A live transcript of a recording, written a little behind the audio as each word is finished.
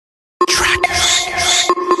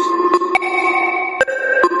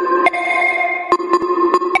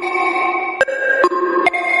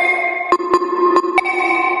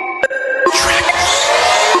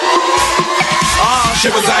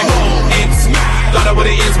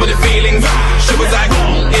feelings. She was like,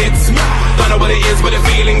 it's don't know what it is, but the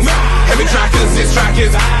feelings. Heavy trackers, it's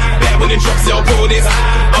trackers. Bet when it drops, they'll pull this.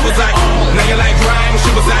 I was like, now you like grime.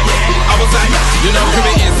 She was like, I was like, you know who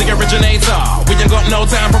it is, the originator. We ain't got no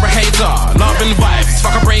time for a hater. Love and vibes,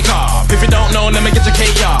 fuck a break up. If you don't know, let me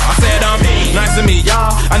educate ya. I said nice to meet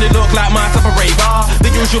ya, and it look like my type of raver. The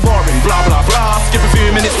usual boring, blah blah blah. Skip a few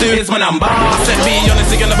minutes to here's my number. I said be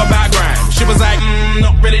honest, you love a background. She was like,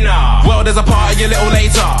 not really nah. Well, there's a party a little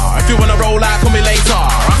later. If you wanna roll out, call me later.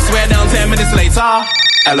 I swear down 10 minutes later.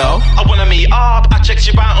 Hello? I wanna meet up. I checked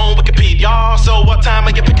you out on Wikipedia. So what time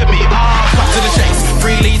are you picking me up? Cut to the chase,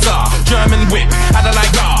 3 liter German whip, had a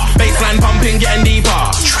like baseline pumping, getting deeper.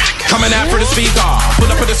 Coming out through the speaker. Pull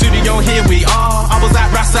up at the studio, here we are. I was at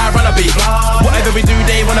Rasta, run a beat. Whatever we do,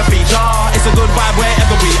 they wanna feature. It's a good vibe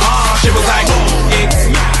wherever we are. She was like, it's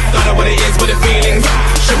don't know what it is, but the feelings.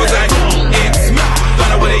 She was like, it's don't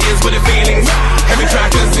know what it is, but the feelings. Heavy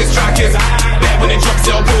trackers, it's trackers. Bet when it drops,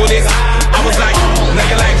 they'll pull this. I was like, now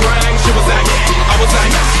you like grime. She was like, I was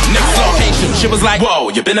like, next location. She was like, whoa,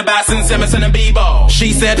 you've been about since Emerson and Bebo.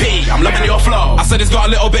 She said, P, I'm loving your flow. I said, it's got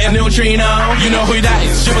a little bit of neutrino. You know who that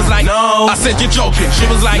is? She was like, no. I said, you're joking. She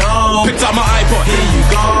was like, no. Picked up my iPod. Here you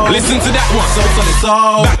go. Listen to that one. So solid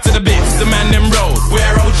soul. Back to the bits. The man them road.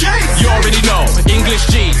 We're OJs. You already know. English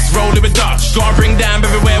G's. Rolling with Dutch. Gotta bring down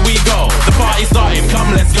everywhere we go. The party started.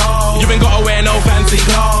 Come, let's go. You ain't gotta wear no fancy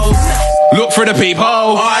clothes. Look for the people.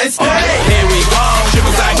 Eyes. Here we go. She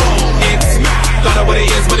was like, it's don't know what it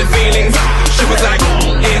is, but the feelings. She was like,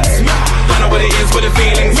 it's don't know what it is, but the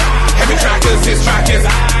feelings. Heavy trackers, it's trackers.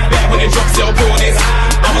 Bet when it drops, they'll pull this.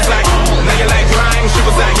 I was like, now you like grime. She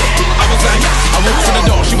was like, I was like, I walked to the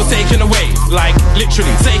door, she was taken away. Like,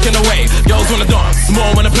 literally taken away. Girls wanna dance, more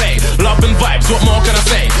wanna play. Love and vibes, what more can I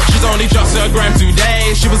say? She's only just her gram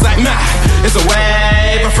today. She was like, man, it's a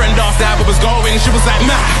wave. A friend asked how it was going. She was like,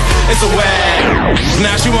 man, it's a wave.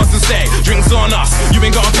 Now she wants to stay. Drinks on us, you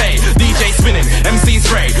ain't gotta pay. DJ spinning, MC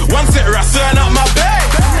spray. One sitter, I turn up my bay.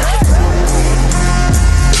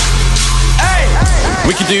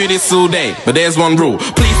 We could do this all day, but there's one rule.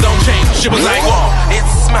 Please don't change. She was like, whoa,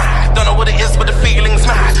 it's mad. Don't know what it is, but the feeling's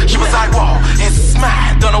mad. She was like, whoa, it's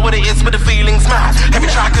mad. Don't know what it is, but the feeling's mad. Heavy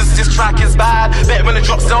trackers, this track is bad. Bet when it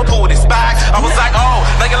drops, they'll pull this back. I was like, oh,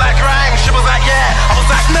 now you like rang. She was like, yeah. I was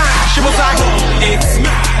like, nah. She was like, it's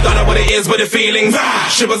mad. Don't know what it is, but the feeling's mad.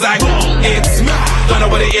 She was like, it's mad. Don't know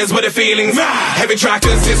what it is, but the feeling's mad. Heavy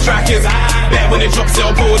trackers, this track is bet when it drops,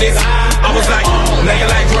 they'll pull this. I was like, now you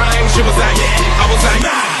like rhyme. She was like, I was like,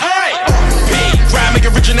 hey, P, grime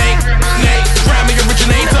originator.